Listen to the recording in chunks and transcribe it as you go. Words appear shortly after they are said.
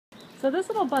So this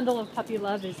little bundle of puppy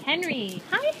love is Henry.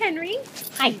 Hi, Henry.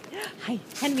 Hi. Hi.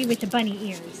 Henry with the bunny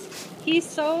ears. He's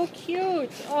so cute.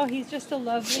 Oh, he's just a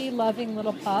lovely, loving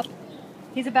little pup.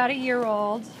 He's about a year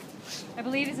old. I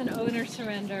believe he's an owner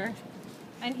surrender.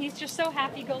 And he's just so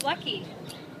happy-go-lucky.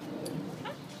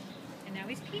 Huh? And now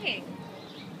he's peeing.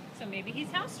 So maybe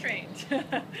he's house trained.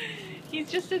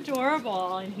 He's just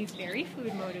adorable and he's very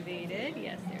food motivated.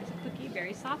 Yes, there's a cookie,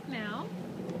 very soft mouth.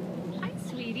 Hi,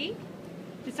 sweetie.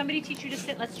 Did somebody teach you to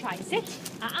sit? Let's try. Sit.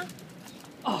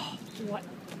 Oh, what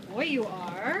a boy you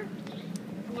are.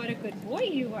 What a good boy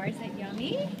you are. Is that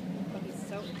yummy? Oh, he's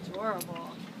so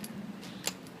adorable.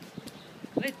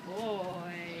 Good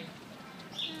boy.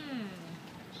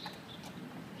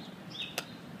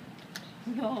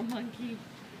 No, monkey.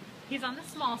 He's on the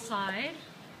small side.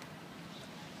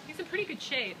 He's in pretty good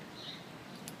shape.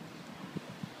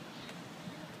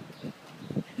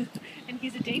 And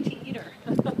he's a dainty eater.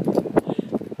 Is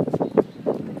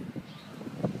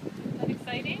that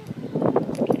exciting?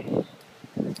 Okay.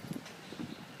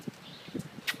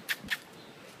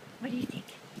 What do you think?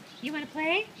 You want to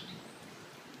play?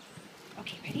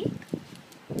 Okay, ready?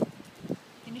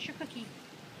 Finish your cookie.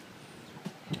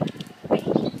 Ready?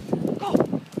 Go!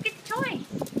 Get the toy!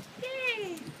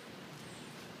 Yay!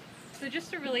 So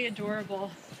just a really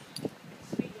adorable,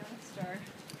 sweet youngster.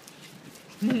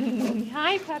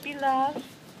 Hi, puppy love.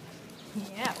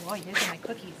 Yeah, oh, those are my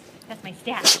cookies. That's my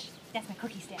stash. That's my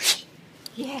cookie stash.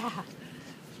 Yeah.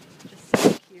 Just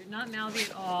so cute. Not mouthy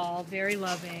at all. Very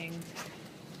loving.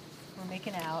 We're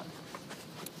making out.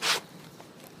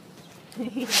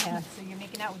 Yeah, so you're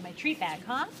making out with my treat bag,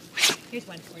 huh? Here's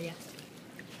one for you.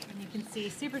 And you can see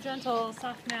super gentle,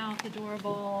 soft mouth,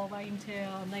 adorable, wagging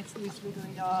tail, nice loose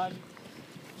wiggly dog.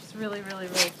 Just really, really,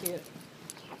 really cute.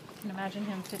 I can imagine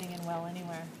him fitting in well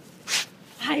anywhere.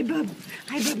 Hi, bub.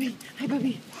 Hi, bubby. Hi,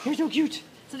 bubby. You're so cute.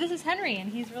 So this is Henry,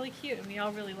 and he's really cute, and we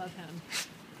all really love him.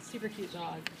 Super cute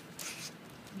dog.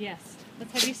 Yes.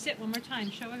 Let's have you sit one more time.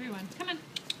 Show everyone. Come on.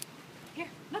 Here,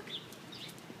 look.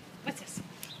 What's this?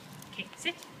 Okay,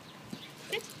 sit.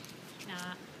 Sit.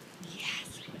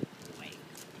 Yes, good boy.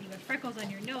 You have freckles on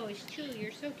your nose, too.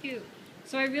 You're so cute.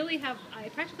 So I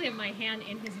practically have my hand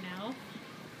in his mouth,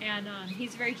 and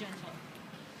he's very gentle.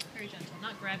 Very gentle,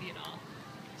 not grabby at all.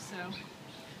 So,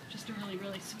 just a really,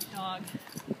 really sweet dog.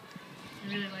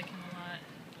 I really like him a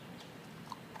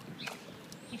lot.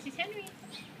 This is Henry.